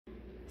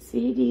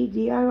CD,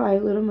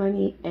 DIY, little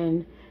money,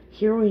 and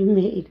here we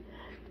made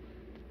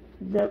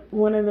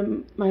one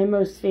of my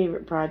most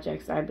favorite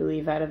projects, I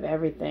believe, out of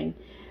everything.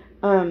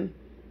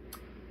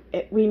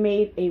 We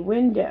made a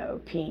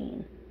window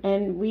pane,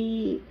 and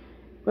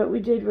what we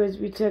did was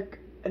we took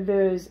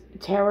those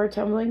tower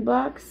tumbling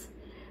blocks,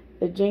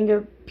 the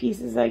Jenga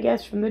pieces, I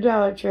guess, from the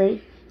Dollar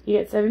Tree. You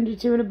get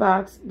 72 in a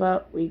box,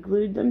 but we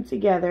glued them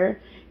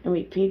together and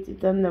we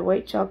painted them the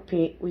white chalk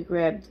paint. We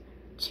grabbed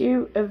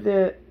 2 of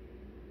the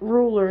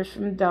rulers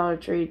from the Dollar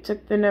Tree,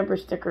 took the number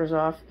stickers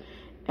off,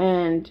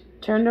 and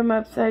turned them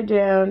upside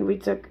down. We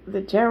took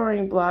the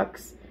towering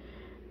blocks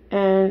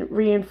and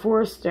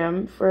reinforced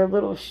them for a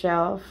little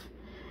shelf.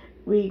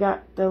 We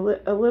got a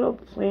little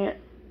plant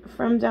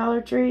from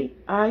Dollar Tree.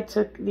 I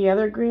took the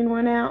other green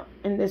one out,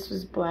 and this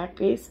was black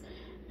base,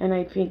 and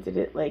I painted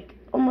it like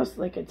almost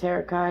like a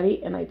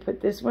terracotta, and I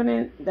put this one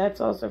in. That's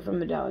also from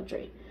the Dollar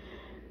Tree.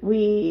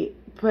 We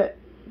put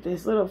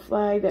this little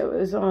flag that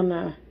was on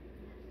a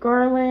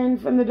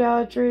garland from the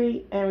Dollar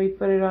Tree, and we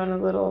put it on a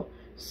little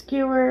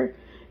skewer,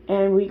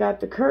 and we got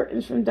the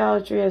curtains from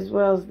Dollar Tree as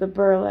well as the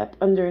burlap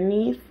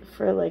underneath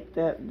for like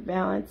the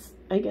balance.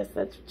 I guess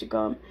that's what you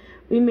call them.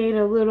 We made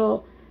a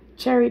little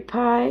cherry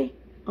pie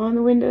on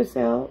the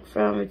windowsill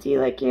from a tea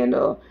light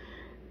candle,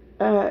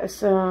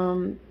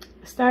 some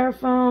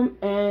styrofoam,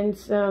 and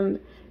some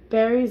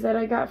berries that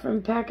I got from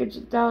a package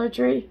at Dollar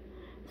Tree.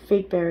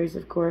 Fake berries,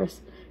 of course.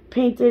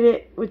 Painted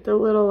it with the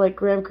little like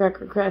graham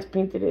cracker crest,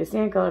 painted it as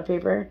sand color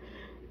paper.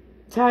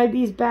 Tied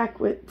these back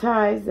with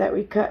ties that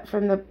we cut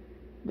from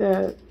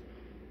the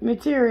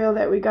material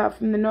that we got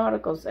from the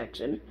Nautical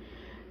section.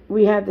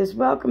 We had this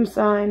welcome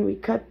sign. We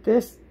cut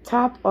this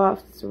top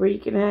off so where you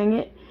can hang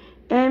it.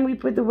 And we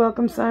put the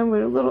welcome sign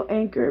with a little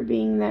anchor,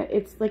 being that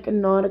it's like a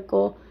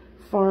nautical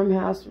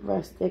farmhouse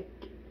rustic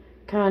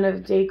kind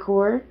of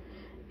decor.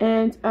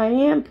 And I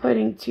am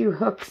putting 2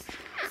 hooks,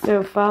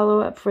 so follow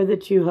up for the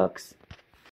 2 hooks.